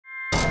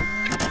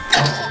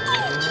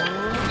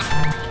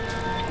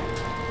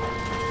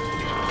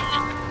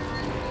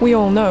We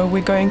all know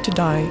we're going to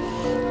die,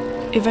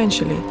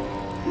 eventually.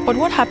 But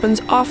what happens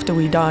after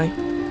we die?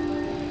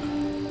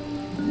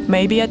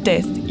 Maybe at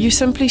death you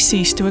simply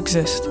cease to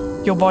exist.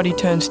 Your body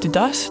turns to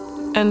dust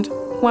and,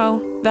 well,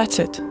 that's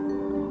it.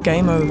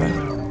 Game over.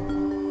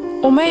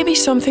 Or maybe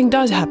something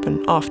does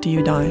happen after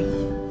you die.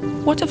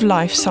 What if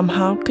life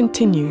somehow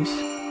continues?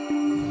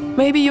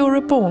 Maybe you're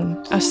reborn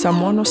as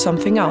someone or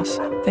something else.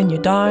 Then you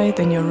die,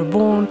 then you're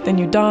reborn, then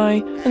you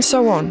die, and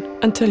so on,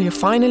 until you're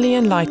finally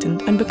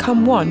enlightened and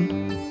become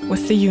one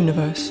with the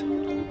universe.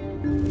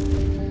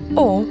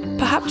 Or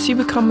perhaps you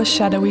become a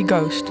shadowy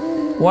ghost,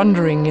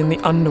 wandering in the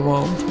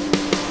underworld.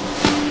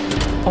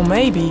 Or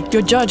maybe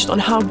you're judged on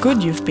how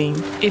good you've been.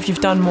 If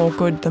you've done more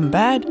good than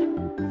bad,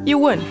 you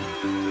win.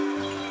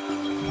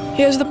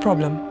 Here's the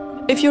problem.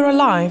 If you're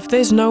alive,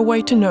 there's no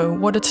way to know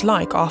what it's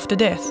like after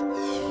death.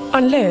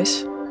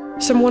 Unless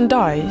someone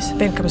dies,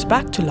 then comes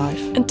back to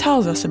life and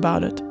tells us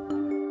about it.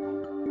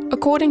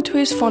 According to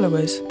his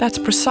followers, that's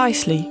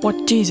precisely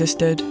what Jesus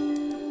did.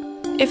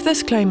 If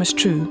this claim is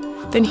true,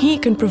 then he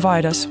can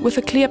provide us with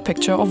a clear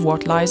picture of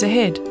what lies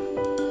ahead.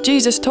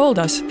 Jesus told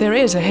us there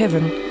is a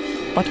heaven,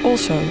 but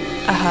also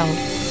a hell.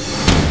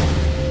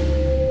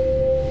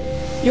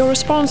 Your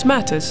response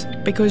matters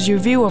because your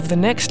view of the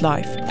next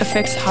life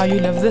affects how you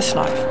live this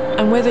life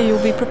and whether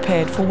you'll be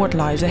prepared for what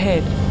lies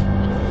ahead.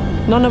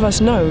 None of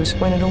us knows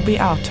when it'll be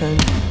our turn.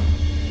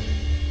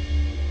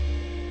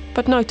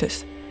 But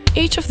notice,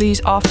 each of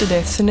these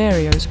after-death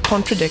scenarios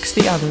contradicts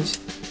the others.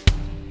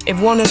 If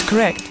one is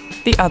correct,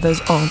 the others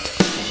aren't.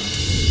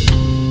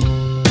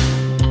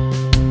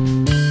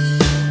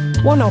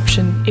 One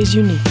option is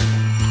unique.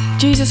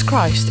 Jesus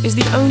Christ is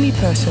the only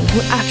person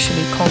who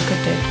actually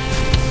conquered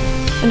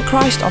death. And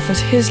Christ offers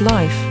his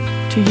life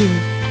to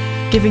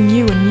you, giving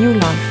you a new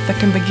life that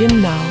can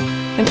begin now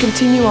and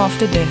continue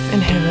after death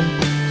in heaven.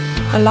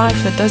 A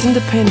life that doesn't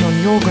depend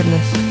on your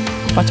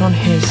goodness, but on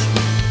his.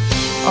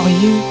 Are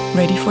you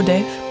ready for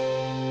death?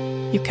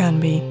 You can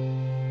be.